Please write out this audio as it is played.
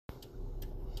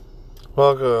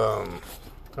Welcome.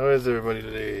 How is everybody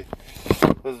today?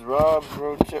 This is Rob's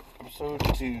Road Trip Episode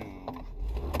 2.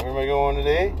 Where am I going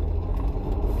today?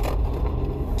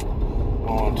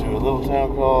 Going to a little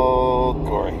town called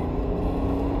Gorey.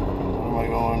 What am I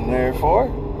going there for?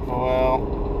 Well,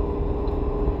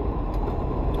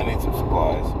 I need some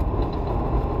supplies.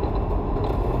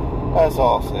 That's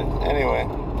all I'll say. Anyway,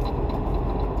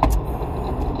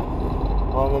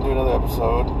 well, I'm going to do another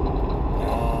episode.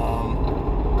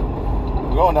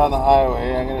 I'm going down the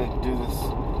highway. I'm going to do this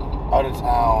out of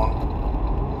town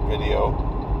video.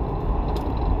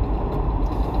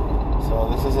 So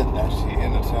this isn't actually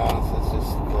in the town. This is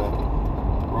just the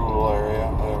rural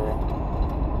area, whatever.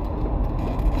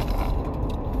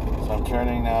 So I'm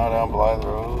turning now down Blythe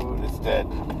Road. It's dead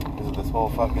because of this whole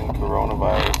fucking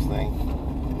coronavirus thing.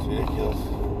 It's ridiculous.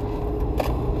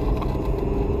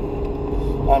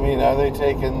 I mean, are they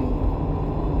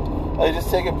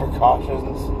just taking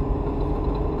precautions?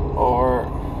 Or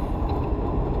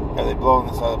are they blowing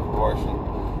this out of proportion?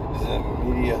 Is it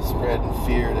media spreading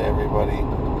fear to everybody?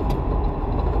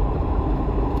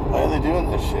 Why are they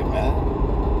doing this shit, man?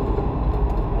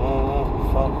 I don't know.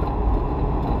 Fuck.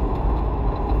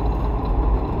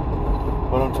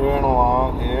 But I'm touring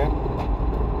along here.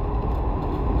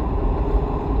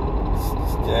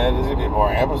 It's dead. This is going to be a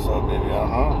boring episode, maybe. I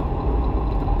don't know.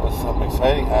 Unless something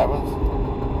exciting happens.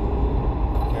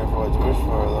 Careful what you wish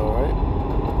for, though, right?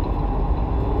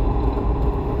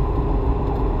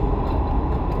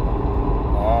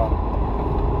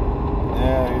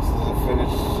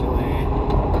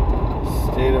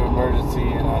 State of emergency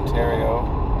in Ontario.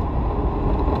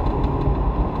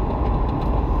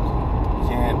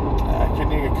 I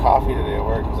couldn't even get coffee today at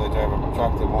work because I drive a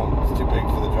truck that it's too big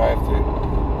for the drive-thru,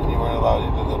 and you weren't allowed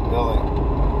into the building.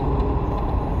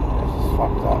 It's just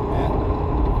fucked up, man.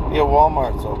 Yeah,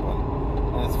 Walmart's open,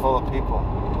 and it's full of people.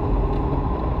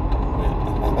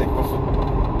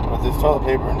 But there's toilet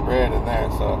paper and bread in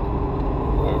there, so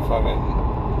we're fucking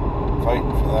fighting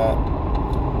for that.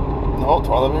 The whole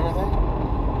toilet paper thing?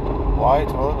 Why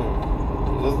toilet paper?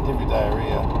 It doesn't give you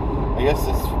diarrhea. I guess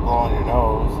it's for blowing your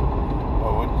nose. But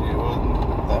wouldn't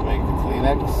that make the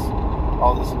Kleenex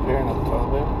all disappear into the toilet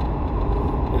paper?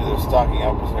 Maybe they're stocking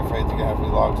up because they're afraid they're going to have to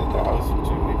be locked in their house for 2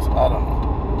 weeks. I don't know.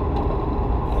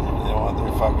 Maybe they want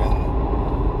their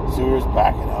fucking sewers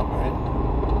backing up, right?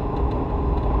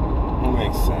 It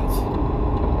makes sense.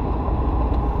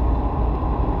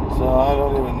 So I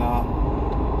don't even know.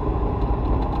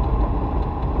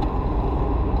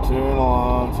 Touring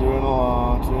along.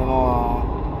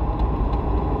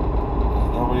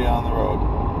 There's nobody on the road.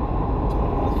 So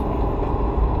that's fine.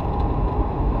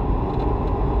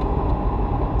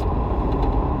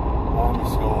 I'm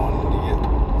just going to get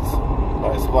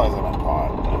buy supplies on my pot.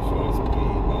 I'm sure it's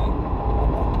weed, man.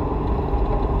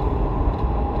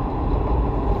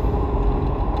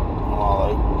 I'm all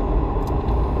out.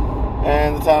 And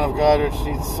the town of Goderich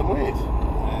needs some weed.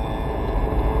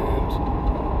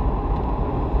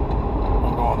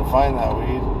 To find that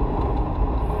weed,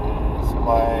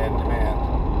 supply and demand,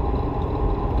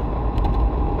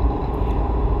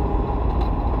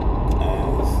 and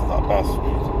this is the best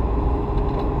weed,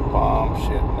 bomb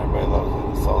shit, and everybody loves it.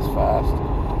 It sells fast,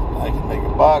 and I can make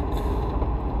a buck,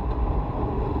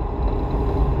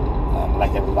 and I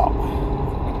like it a lot.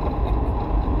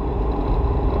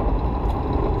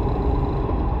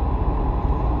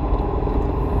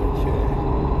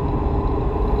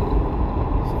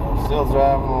 Still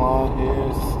driving along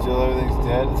here, still everything's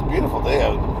dead. It's a beautiful day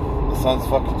out. The sun's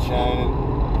fucking shining.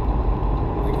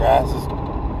 The grass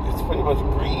it's pretty much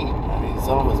green. I mean,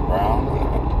 some of it's brown.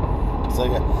 It's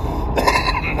like a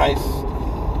nice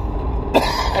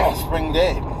spring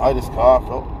day. I just coughed.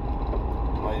 Oh,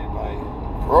 my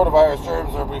coronavirus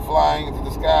germs are flying into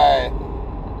the sky.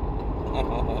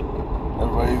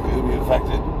 Everybody's going to be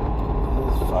infected.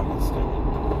 This is fucking stupid.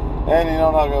 And you know,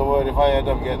 knock on wood, if I end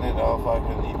up getting it, I'll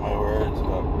fucking eat my words,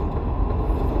 but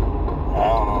I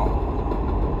don't know.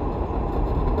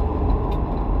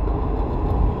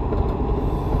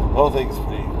 The whole thing's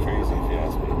pretty crazy, if you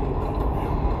ask me.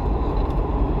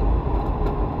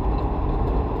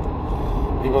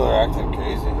 People are acting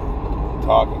crazy,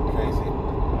 talking crazy.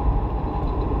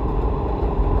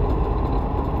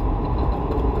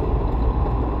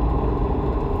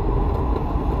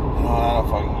 You know, I don't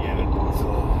fucking get it, so.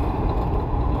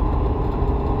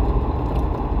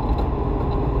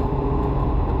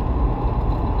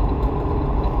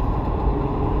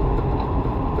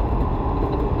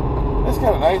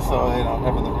 Kind of nice though, you know,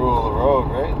 having the rule of the road,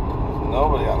 right? There's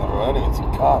nobody on the road. I didn't even see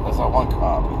a cop. I saw one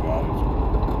cop in Goderich.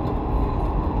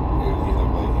 He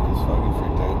looked like he was fucking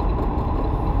freaked out.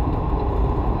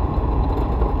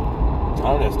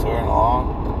 I'm just touring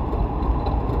along,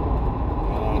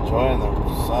 enjoying the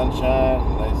sunshine,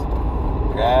 the nice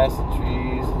grass and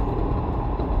trees.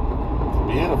 It's a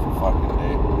beautiful fucking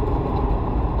day.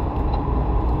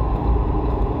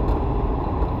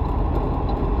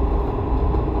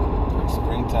 Like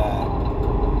springtime.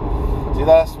 See,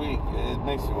 last week, it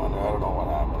makes me wonder, I don't know what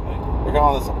happened. They're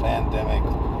calling this a pandemic.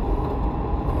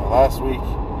 Last week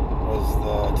was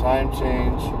the time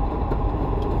change,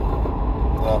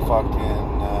 the fucking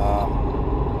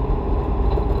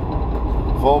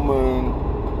full moon,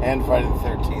 and Friday the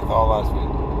 13th all last week.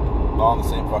 All in the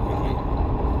same fucking week.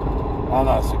 I'm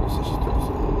not a superstitious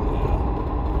person.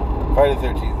 Friday the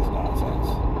 13th is nonsense.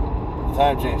 The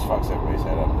time change fucks everybody's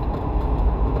head up.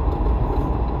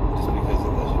 Just because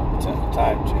of the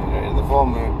time change. Right? The full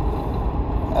moon,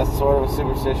 that's sort of a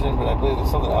superstition, but I believe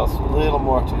there's something else, a little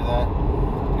more to that.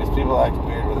 Because people act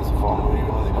weird when it's a full moon,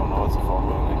 even when they don't know it's a full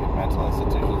moon. They get mental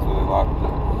institutions where they're locked in.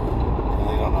 And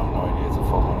they don't have no idea it's a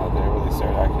full moon out there, where they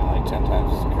start acting like 10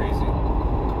 times as crazy.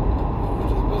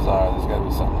 Which is bizarre. There's got to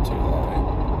be something to that, right?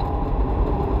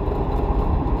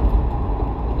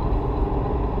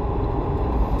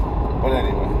 But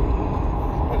anyway,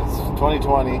 it's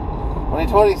 2020.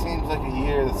 2020 seems like a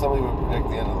year that somebody would predict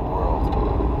the end of the world.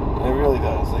 And it really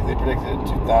does. Like they predicted it in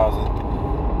 2000,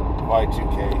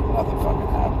 Y2K, nothing fucking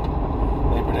happened.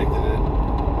 They predicted it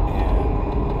in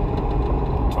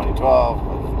 2012,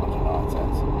 but it's a bunch of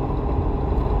nonsense.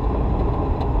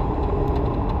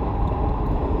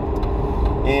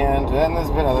 And then there's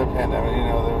been other pandemics.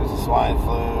 There was the swine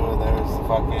flu, and there was the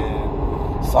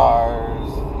fucking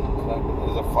SARS, and there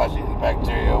was a flesh-eating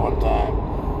bacteria one time,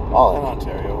 all in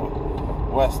Ontario.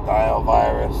 West Nile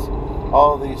virus.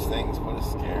 All of these things put a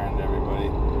scare into everybody.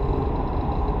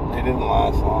 They didn't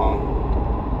last long.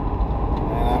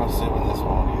 And I'm assuming this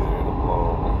won't either. It'll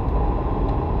blow over.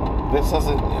 This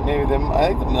doesn't, I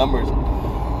think the numbers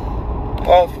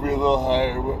have to be a little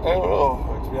higher, but I don't know,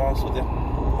 to be honest with you.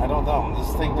 I don't know.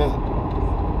 This thing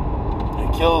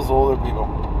it kills older people.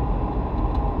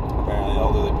 Apparently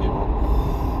elderly people.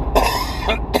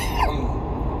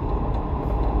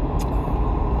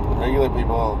 Regular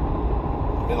people,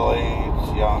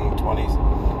 middle-aged, young, 20s,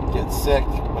 get sick,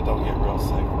 but don't get real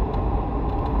sick.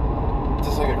 It's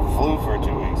just like a flu for 2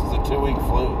 weeks. It's a 2-week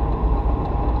flu.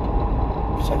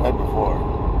 Which I've had before.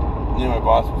 My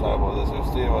boss was talking about this. There's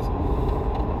three of us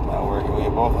not working. We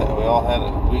all had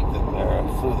a week a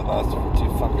flu that lasted for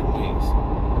 2 fucking weeks.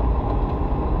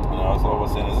 And I was always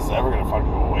saying, is this ever going to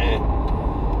fucking go away?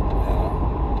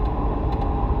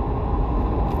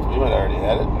 We might have already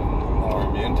had it. We're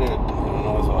immune to it. I don't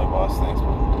know, that's what my boss thinks,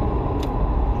 but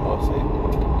we'll see.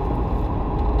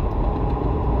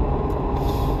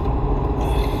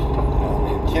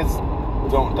 Kids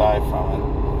don't die from it.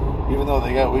 Even though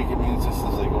they got weak immune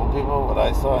systems like old people, what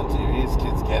I saw on TV is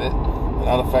kids get it. They're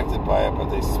not affected by it,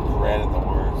 but they spread it the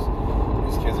worst.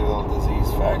 These kids are little disease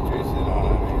factories, you know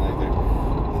what I mean? Like they're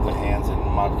with their hands in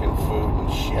muck and food and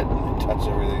shit, and they touch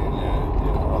everything, and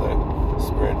they're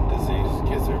spreading disease.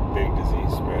 Kids are big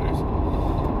disease spreaders.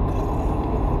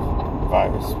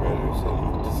 Virus spreaders,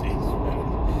 disease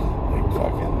spreaders, like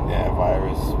fucking,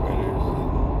 virus spreaders,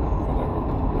 and whatever,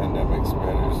 pandemic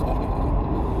spreaders. So,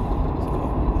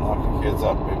 lock your kids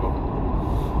up, people.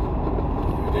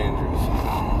 You're dangerous.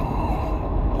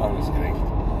 I'm just kidding.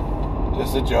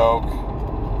 Just a joke.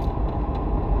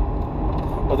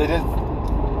 But they did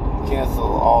cancel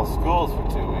all schools for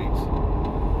 2 weeks.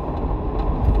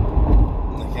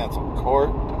 And they canceled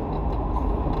court.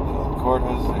 The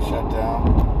courthouses are shut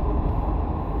down.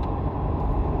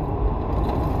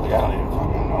 I don't even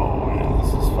fucking know, man.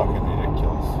 This is fucking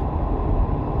ridiculous.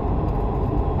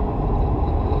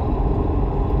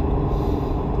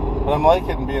 But I'm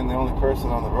liking being the only person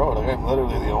on the road. Like, I'm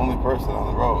literally the only person on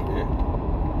the road here.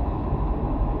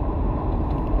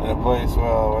 In a place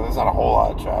where there's not a whole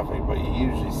lot of traffic, but you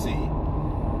usually see,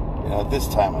 at this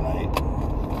time of night,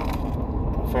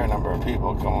 a fair number of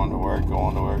people going to work. A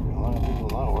lot of people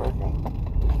not working.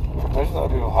 There's a lot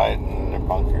of people hiding in their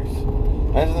bunkers.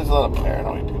 Imagine there's a lot of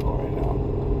paranoid people right now.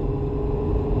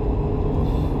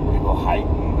 People hiding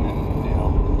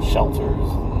in, shelters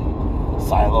and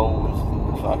silos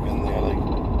and fucking, they got like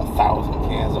 1,000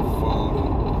 cans of food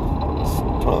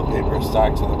and toilet paper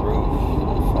stacked to the roof.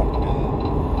 Fucking,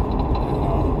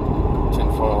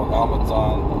 tinfoil helmets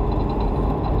on.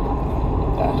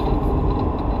 That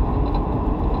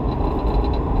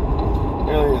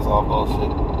really is all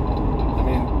bullshit. I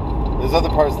mean, there's other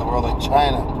parts of the world like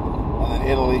China and then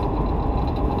Italy. I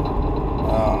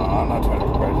don't know, I'm not trying to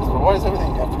be prejudiced, but why does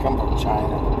everything have to come from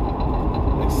China?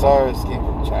 Like SARS came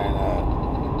from China,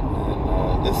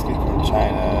 and this came from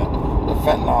China. the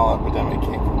fentanyl epidemic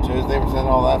came from Jersey. They were sending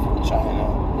all that from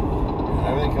China. And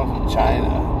everything comes from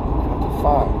China. What the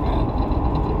fuck, man?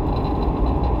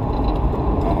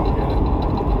 I don't get it.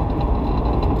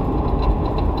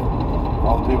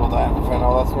 All the people dying from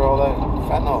fentanyl, that's where all that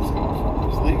fentanyl is coming from.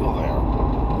 It's legal there.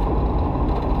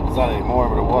 It's not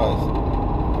anymore, but it was.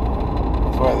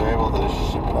 That's why they're able to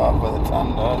ship it off by the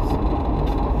ton to us.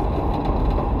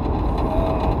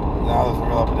 Now there's a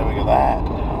real epidemic of that,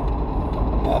 you know.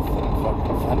 Nothing,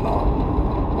 fucking fentanyl.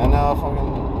 And now a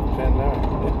fucking pandemic.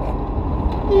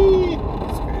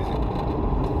 That's crazy.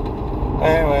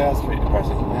 Anyway, that's pretty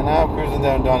depressing. And now I'm cruising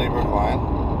down Donnybrook Line.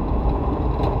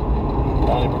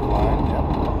 Donnybrook Line, yep.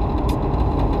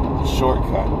 The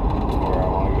shortcut to where I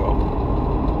want to go.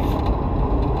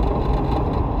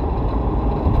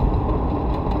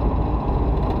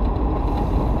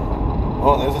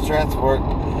 Oh, there's a transport.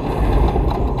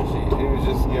 He was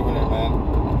just giving it, man.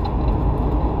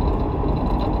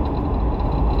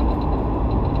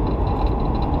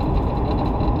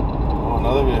 Oh,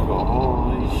 another vehicle.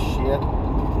 Holy shit.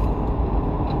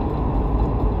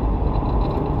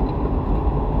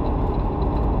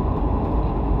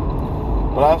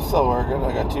 But I'm still working.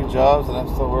 I got 2 jobs and I'm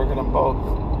still working on both.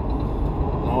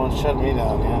 No one shut me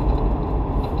down yet.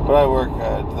 But I work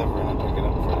delivering and picking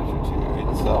up furniture too, right?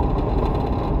 So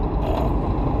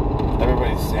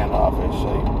everybody's standoffish.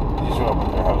 Like, you show up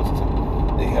at their house,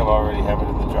 they already have it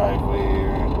in the driveway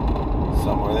or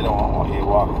somewhere. They don't want you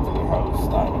walking through their house,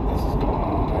 not when this is going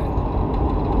on, right?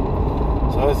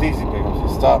 So it's easy pickups.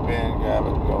 You stop in, grab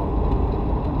it, and go.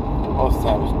 Most of the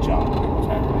time it's junk. People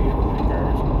trying to really get into the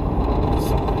garbage. There's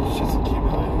some of the shit's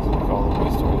accumulating, so they call the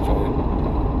waste store to try to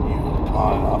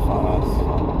pawn it off on us.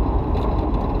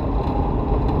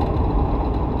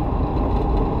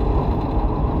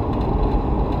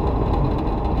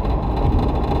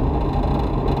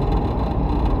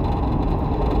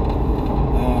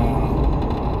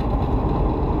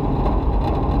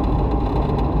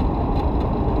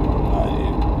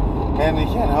 And you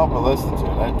can't help but listen to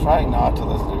it. I try not to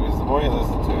listen to it because the more you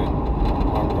listen to it, the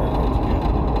more paranoid you get.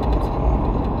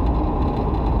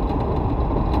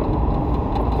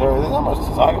 So, there's not much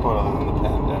to talk about other than the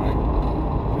pandemic.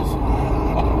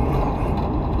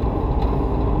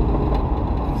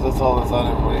 Because that's all that's on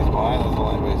everybody's mind. That's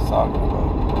all anybody's talking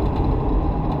about.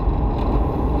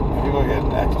 And people are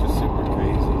getting extra super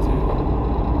crazy too.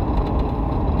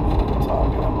 People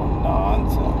talking about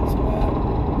nonsense, man.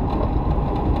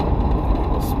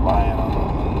 Spying on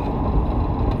them and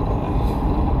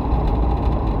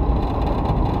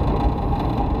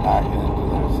hacking into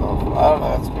their cell phone. I don't know,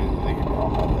 that's crazy. They could be on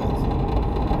my beds.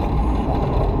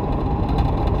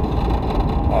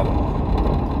 I don't know.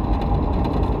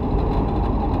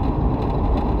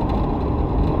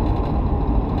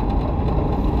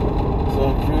 So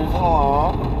cruising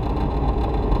along.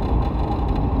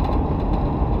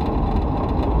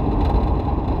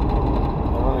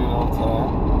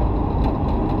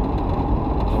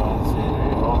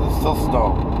 Still snow,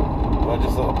 but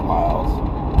just little piles.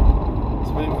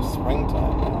 It's pretty much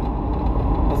springtime now.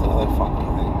 That's another funky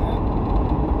thing, man.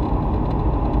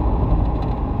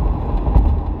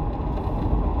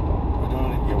 We don't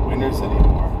even get winters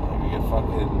anymore. Like we get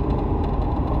fucking,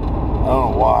 I don't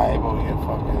know why, but we get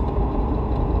fucking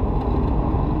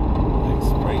like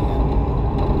spring in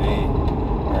May,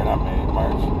 or not May,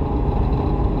 March.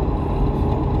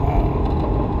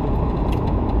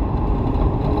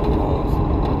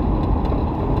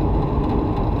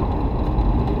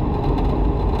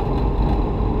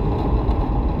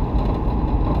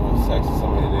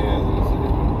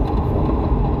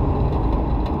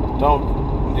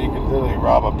 You could literally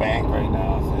rob a bank right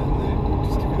now and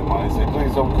just give you the money and say, please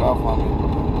don't cough on me.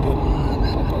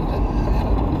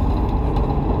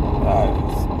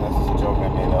 That's just a joke I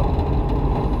made up.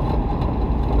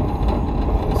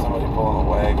 There's somebody pulling a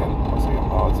wagon. Looks like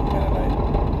it's a Mennonite.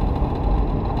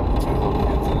 2 little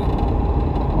kids in it.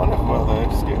 I wonder whether they're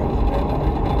scared of the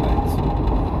pandemic, Mennonites.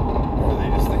 Or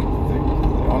they just think,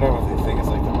 I wonder if they think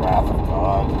it's like the wrath of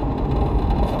God.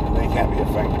 They can't be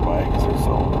affected by it because they're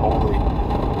so holy.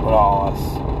 But all us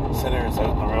sinners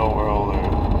out in the real world are,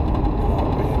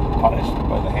 being punished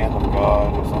by the hand of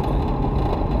God or something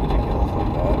ridiculous like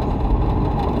that.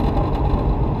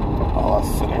 All us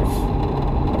sinners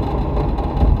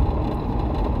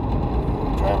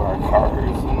drive our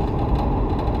cars and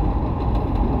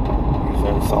use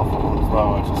our cell phones as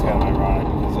well, which is kind of ironic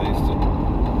because I used to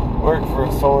work for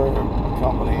a solar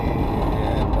company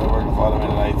and I worked with a lot of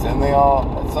Mennonites and they all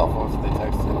had cell phones and they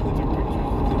texted and they took pictures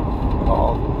and they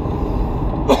called.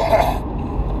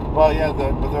 Well, yeah,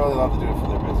 but they're only allowed to do it for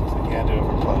their business. They can't do it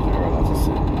for pleasure, or that's a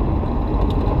sin.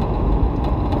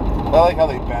 I like how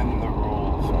they bend the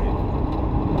rules, right,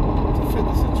 to fit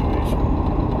the situation.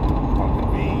 How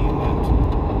convenient.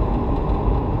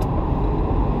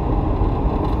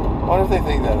 What if they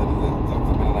think that the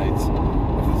Mennonites,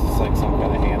 if this is like some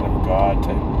kind of hand of God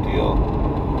type deal,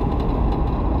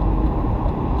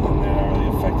 and they're not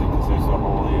really affected because they're so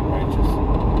holy and righteous,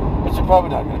 which are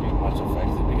probably not going to be much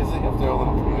affected because they have their own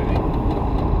little community,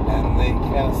 and they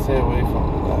kind of stay away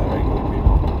from the regular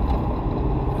people,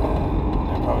 and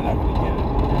they're probably not going to get it.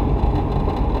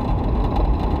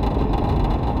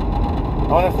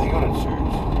 I wonder if they go to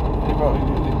church. They probably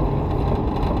do.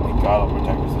 I think God will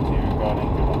protect us in here. God ain't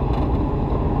gonna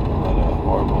let a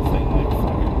horrible thing like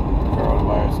fucking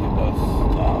coronavirus get us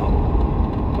down.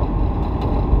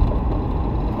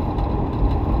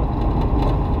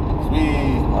 We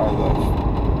are the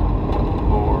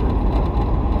Lord.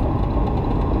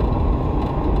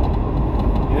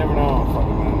 You never know what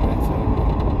fucking Mennonites say.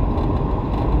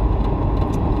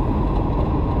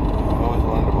 I always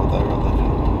wondered about that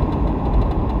religion.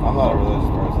 I'm not a religious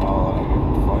person at all. I don't give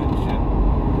a flying shit.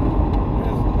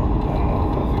 I don't know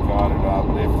if there's a God or not,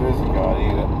 but if there's a God, he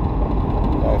ain't a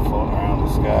guy floating around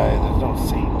the sky. There's no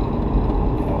Satan.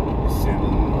 You know, when you sin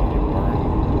and when you burn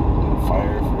in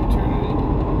fire for eternity.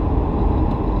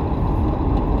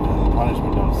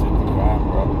 Punishment don't suit the crime,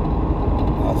 bro.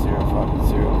 Unless you're a fucking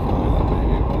serial killer, then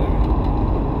maybe. But I mean,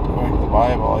 according to the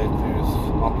Bible, all you have to do is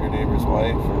hump your neighbor's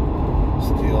wife or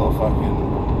steal a fucking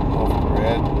loaf of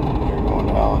bread, and you're going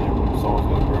to hell, and your soul's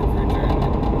going to burn for eternity.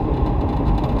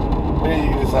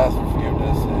 Maybe you just ask for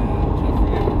forgiveness and you'll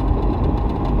forgive her.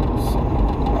 So,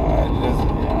 it doesn't,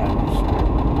 yeah, I'm not sure.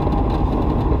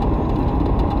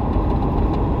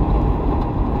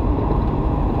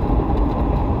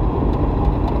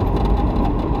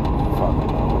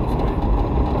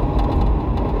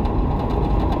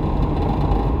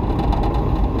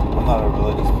 Not a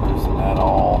religious person at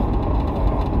all.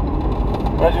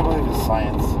 But I do believe in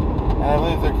science, and I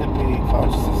believe there could be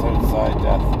consciousness outside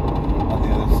death on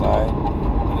the other side,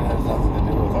 but it has nothing to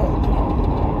do with the Lord.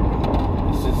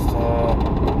 It's just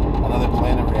another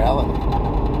plane of reality,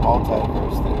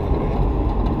 multiverse theory.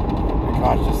 Your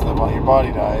consciousness, while your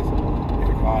body dies,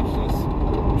 your consciousness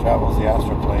travels the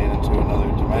astral plane into another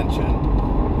dimension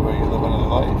where you live another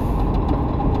life.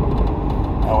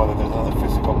 Now, whether there's another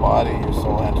physical body your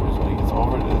soul enters when it gets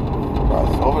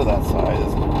crosses over that side,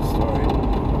 that's a different story.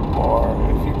 Or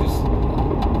if you just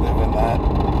live in that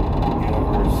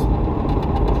universe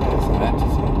as an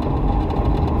entity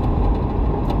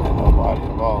and no body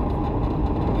involved,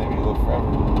 maybe you live forever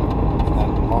in that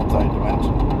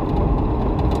multi-dimension,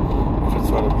 which would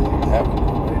sort of be like heaven in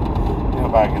a way. You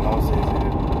know, back in those days, they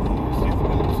used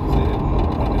euphemisms because they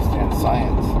didn't understand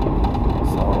science.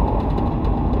 So,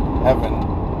 heaven,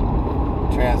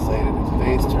 translated in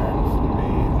today's terms, would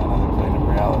be another plane of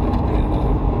reality, would be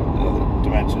another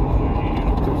dimension, another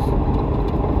universe.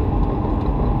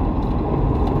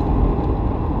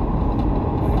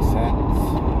 Makes sense.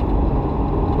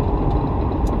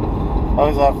 I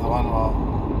was off the one while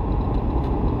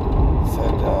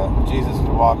said Jesus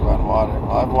could walk on water.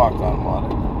 Well, I've walked on water.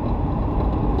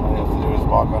 All you have to do is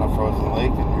walk on a frozen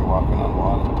lake and you're walking on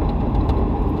water.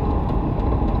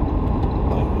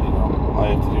 Like, you know, all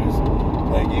you have to do is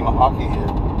play a game of hockey here,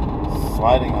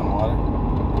 sliding on water.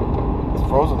 It's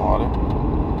frozen water,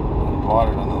 and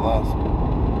water nonetheless.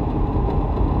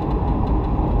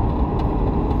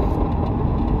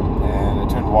 And I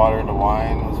turned water into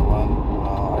wine was one.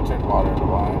 Well, I turned water into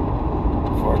wine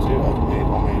before too. I've made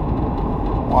homemade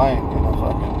wine in a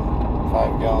fucking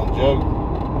 5-gallon jug.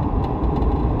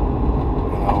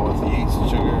 You know, with yeast,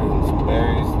 sugar, and some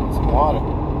berries, and some water.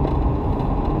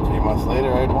 3 months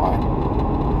later, I had wine.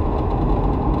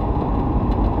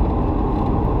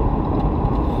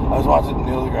 I was watching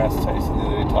Neil deGrasse Tyson the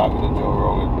other day talking to Joe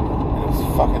Rogan, and it was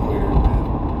fucking weird, man.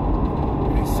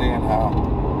 And he's saying how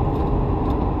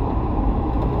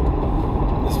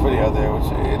it's pretty out there, which,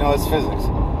 you know, it's physics,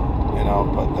 you know,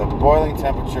 but the boiling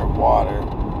temperature of water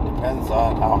depends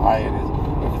on how high it is.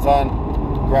 If it's on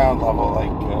ground level, like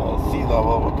sea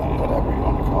level, whatever you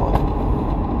want to call it,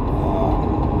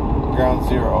 ground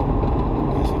zero,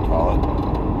 I guess you'd call it,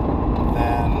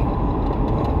 then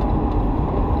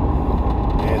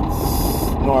it's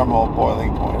normal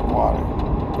boiling point of water.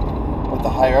 But the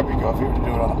higher up you go, if you were to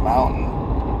do it on a mountain,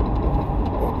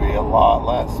 it would be a lot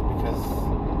less because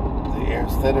the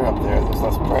air's thinner up there. There's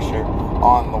less pressure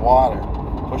on the water,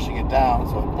 pushing it down,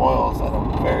 so it boils at a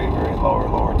very, very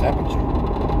lower temperature.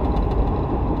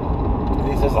 And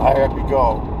he says the higher up you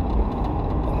go,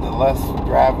 and the less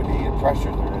gravity and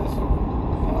pressure there is. You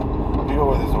know, if you go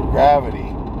where there's no gravity,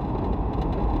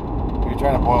 you're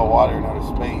trying to boil water in outer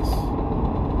space.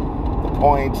 The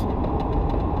point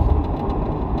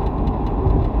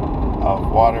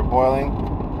of water boiling,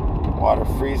 water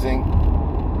freezing,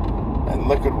 and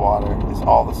liquid water is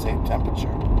all the same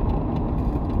temperature.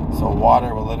 So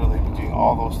water will literally be doing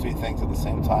all those three things at the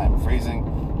same time: freezing,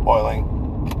 boiling,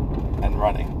 and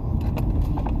running.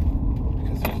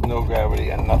 Because there's no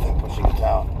gravity and nothing pushing it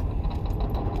down.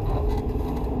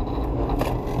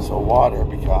 So water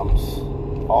becomes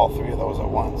all three of those at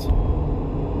once.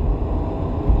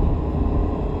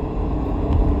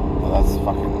 Well, that's a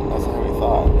heavy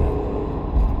thought, man.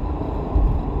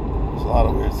 There's a lot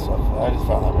of weird stuff. I just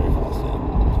found that very fascinating.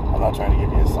 I'm not trying to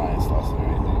give you a science lesson or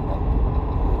anything, but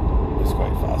it's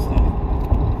quite fascinating.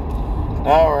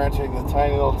 Now we're entering the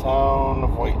tiny little town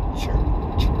of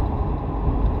Whitechurch.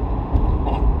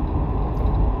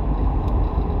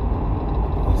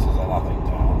 This is a nothing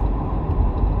town.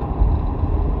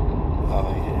 There's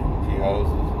nothing here. A few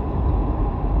houses.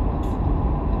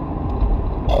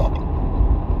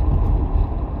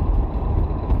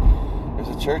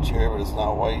 There's a church here, but it's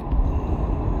not white.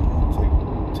 It's like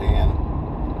tan.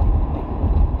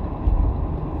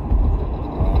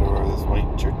 I wonder where this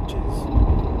white church is.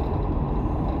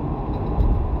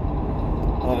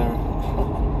 Whatever.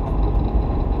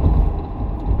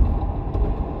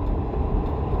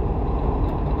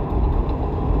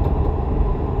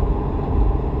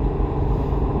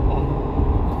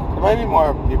 There might be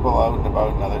more people out and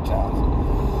about in other towns.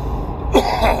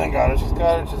 I think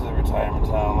Cottage is a retirement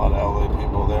town. A lot of elderly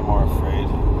people, they're more afraid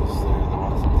because they're the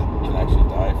ones that can actually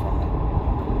die from it.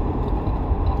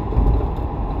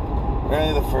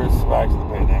 Apparently the first, back to the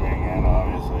pandemic again,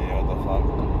 obviously, what the fuck.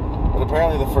 But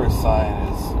apparently the first sign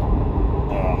is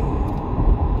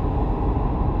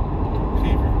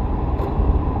fever.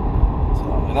 So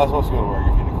you're not supposed to go to work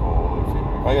if you get a cold or fever.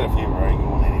 If I get a fever, I ain't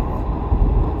going anywhere.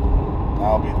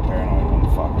 I'll be the paranoid one.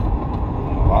 Fuck it.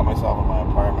 I'm gonna lock myself in my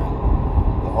apartment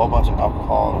with a whole bunch of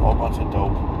alcohol and a whole bunch of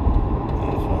dope.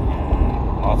 And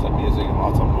fucking lots of music and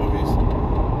lots of movies.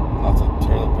 And lots of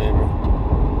toilet paper.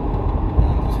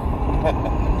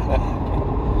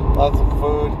 Lots of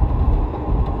food.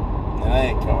 And I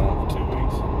ain't coming up for 2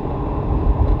 weeks.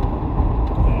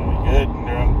 I'm gonna be good and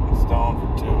drunk and stoned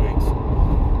for 2 weeks.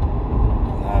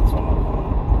 And that's when I'm coming.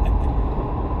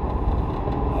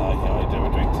 I can't wait to have a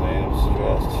drink today. I'm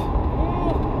stressed.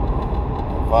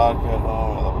 Vodka at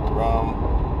home, a little bit of rum.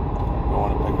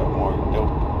 Going to pick up more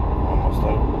dope. Almost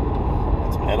out.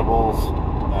 Got some edibles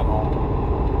at home.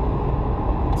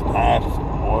 Some hash,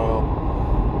 some oil.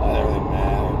 Not everything,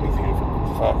 man. A big thing of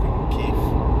fucking Keef.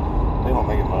 They don't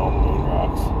make it my own moon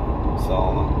rocks.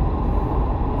 Selling them.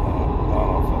 I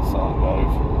don't know if they're selling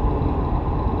garbage.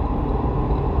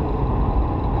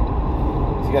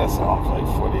 So you gotta sell them for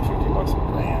like 40, 50 bucks a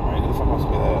gram, right? Who the fuck wants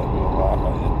to pay that? We'll laugh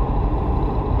at you.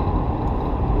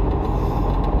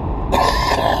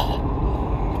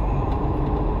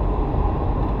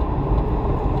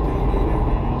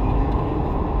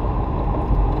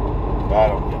 I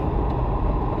don't get it.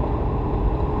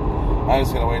 I'm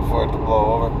just gonna wait for it to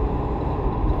blow over.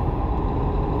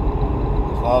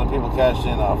 There's a lot of people cashing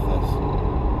in off this.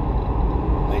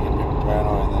 Making people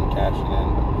paranoid and then cashing in.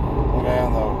 One guy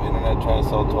on the internet trying to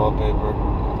sell toilet paper.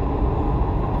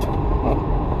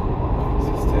 It's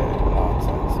just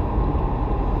nonsense.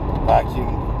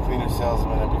 Vacuum cleaner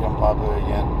salesmen have become popular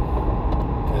again.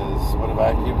 Because what do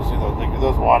vacuums do?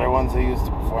 Those water ones they used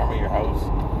to perform at your house,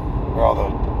 where all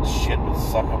the shit would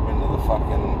suck up into the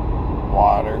fucking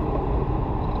water.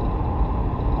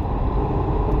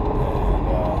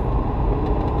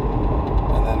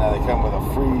 And then they come with a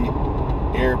free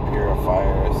air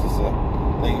purifier. It's just a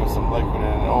thing with some liquid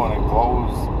in it. Oh, and it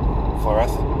glows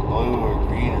fluorescent blue or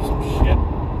green or some shit.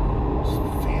 It's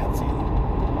fancy.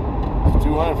 It's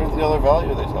 $250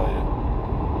 value, they tell you.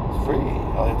 It's free.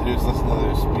 All you have to do is listen to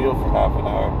their spiel for half an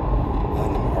hour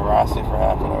and then harass you for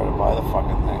half an hour to buy the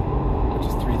fucking thing, which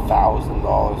is $3,000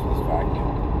 for this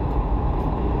vacuum.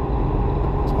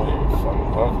 It's one of your fucking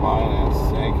hook, line, and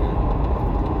sinker.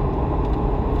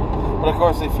 But of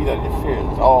course they feed on your fears.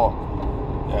 It's all,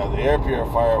 yeah, the air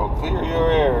purifier will clear your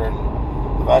air and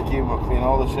the vacuum will clean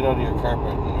all the shit out of your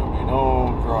carpet and there will be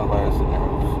no coronavirus in your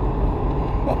house.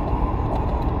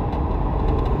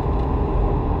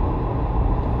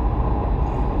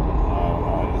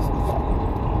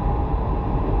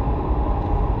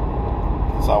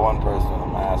 I saw one person with a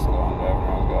mask on driving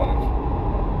around Cottage.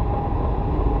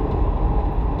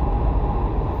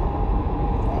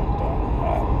 I'm done.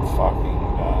 I'm fucking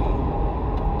done.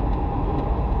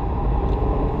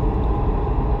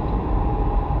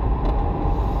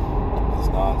 This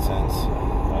nonsense.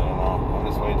 I don't know. I'm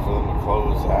just waiting for them to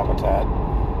close habitat,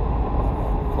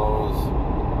 close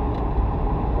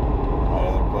my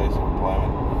other place of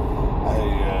employment.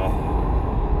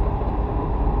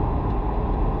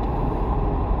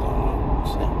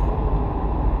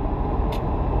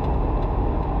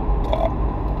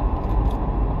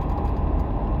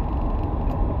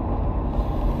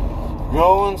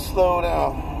 Going slow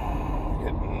down.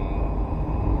 Getting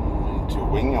into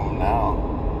Wingham now.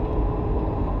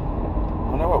 I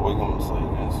wonder what Wingham's like.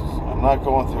 I'm not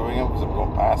going through Wingham because I'm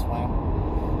going past Wingham.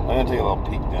 I'm going to take a little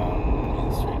peek down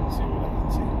Main Street and see what I can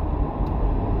see.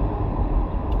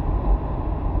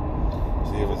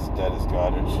 See if it's dead as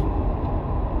Goddard.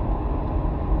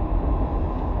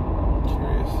 I'm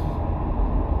curious.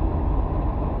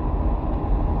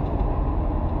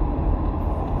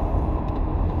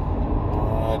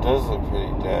 It does look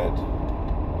pretty dead.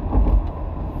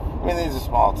 I mean, these are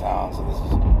small towns, so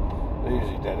they're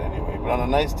usually dead anyway. But on a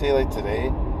nice day like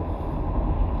today,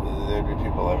 there'd be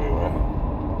people everywhere.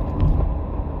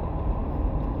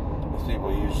 Because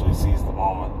people usually seize the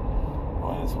moment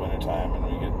when it's wintertime and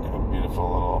we get a beautiful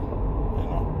little,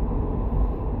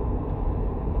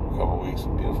 a couple weeks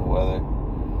of beautiful weather.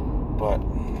 But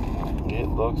it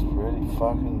looks pretty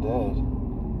fucking dead.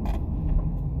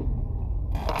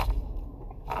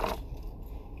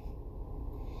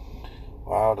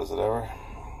 Wow, does it ever?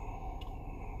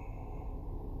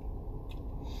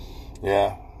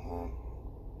 Yeah.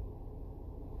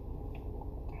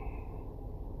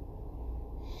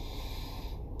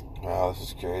 Wow, this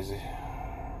is crazy.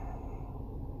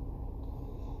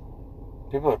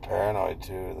 People are paranoid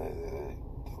too. They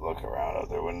look around out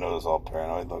their windows all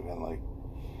paranoid looking like,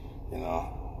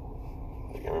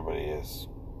 like everybody is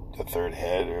the third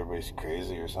head or everybody's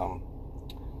crazy or something.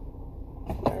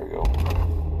 There we go.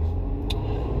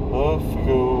 Off we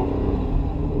go.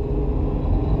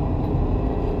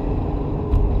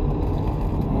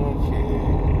 Okay,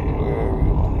 where are we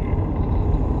going here?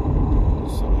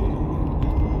 Silly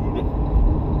dude.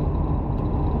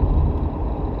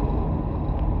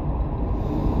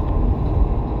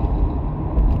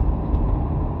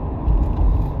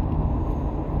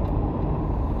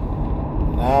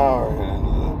 Now we're getting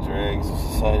into the dregs of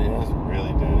society. It's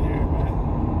really dead here, man.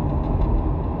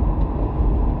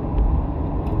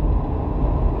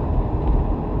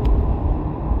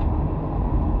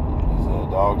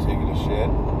 Dog taking a shit.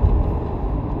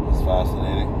 It's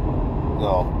fascinating.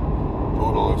 Little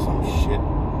poodle or some shit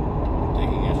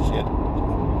taking a shit.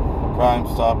 Crime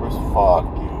Stoppers, fuck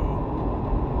you.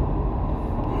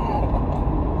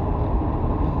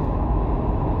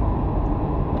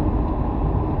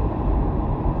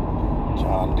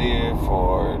 John Deere,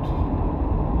 Ford.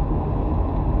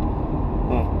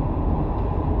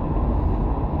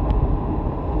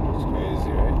 It's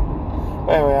crazy, right?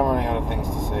 But anyway, I'm running out of things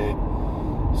to say.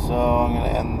 So I'm going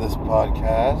to end this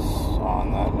podcast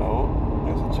on that note.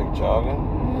 There's a chick jogging.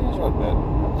 Short bit.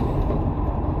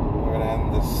 We're going to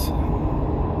end this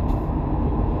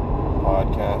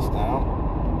podcast now.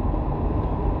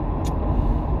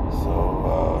 So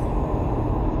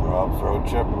Rob's road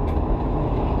trip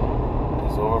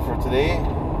is over for today.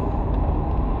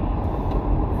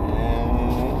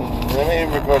 And I may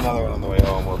even record another one on the way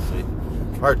home. We'll see.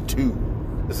 Part 2.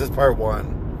 This is part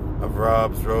 1 of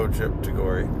Rob's road trip to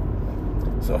Gorey.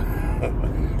 So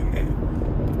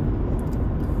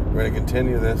we're going to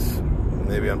continue this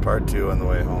maybe on part 2 on the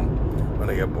way home when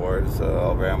I get bored. So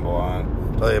I'll ramble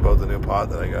on, tell you about the new pot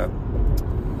that I got.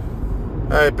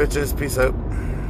 Alright, bitches, peace out.